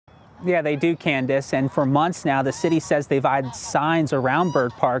Yeah, they do, Candace. And for months now, the city says they've had signs around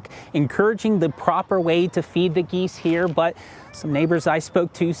Byrd Park encouraging the proper way to feed the geese here. But some neighbors I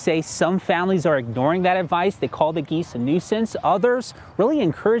spoke to say some families are ignoring that advice. They call the geese a nuisance. Others really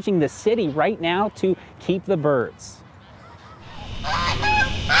encouraging the city right now to keep the birds.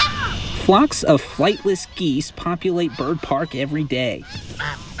 Flocks of flightless geese populate Byrd Park every day.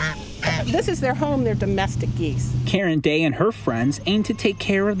 This is their home, they're domestic geese. Karen Day and her friends aim to take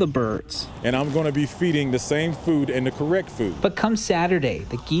care of the birds. And I'm going to be feeding the same food and the correct food. But come Saturday,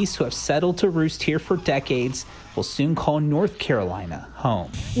 the geese who have settled to roost here for decades will soon call North Carolina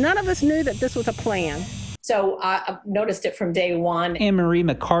home. None of us knew that this was a plan. So I noticed it from day one. Anne-Marie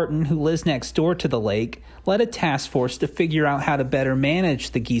McCartan, who lives next door to the lake, led a task force to figure out how to better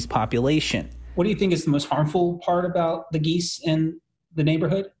manage the geese population. What do you think is the most harmful part about the geese in the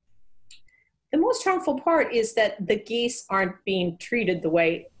neighborhood? The most harmful part is that the geese aren't being treated the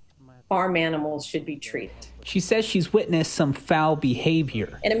way farm animals should be treated. She says she's witnessed some foul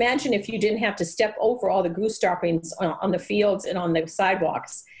behavior. And imagine if you didn't have to step over all the goose droppings on the fields and on the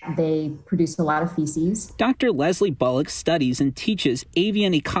sidewalks. They produce a lot of feces. Dr. Leslie Bullock studies and teaches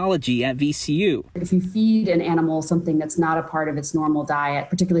avian ecology at VCU. If you feed an animal something that's not a part of its normal diet,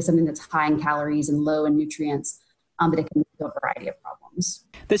 particularly something that's high in calories and low in nutrients, that it can lead to a variety of problems.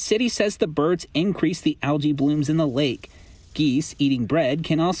 The city says the birds increase the algae blooms in the lake. Geese eating bread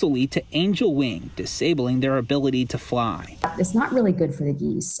can also lead to angel wing, disabling their ability to fly. It's not really good for the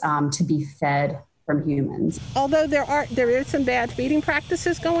geese to be fed from humans. Although there is some bad feeding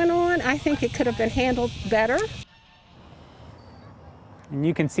practices going on, I think it could have been handled better. And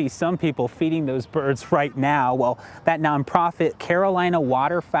you can see some people feeding those birds right now. Well, that nonprofit Carolina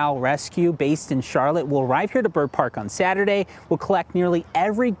Waterfowl Rescue based in Charlotte will arrive here to Byrd Park on Saturday. Will collect nearly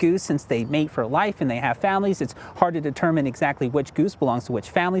every goose since they mate for life and they have families. It's hard to determine exactly which goose belongs to which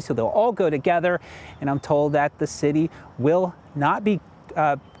family, so they'll all go together. And I'm told that the city will not be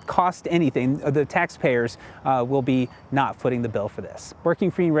cost anything. The taxpayers will be not footing the bill for this.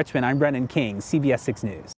 Working for you in Richmond, I'm Brendan King, CBS 6 News.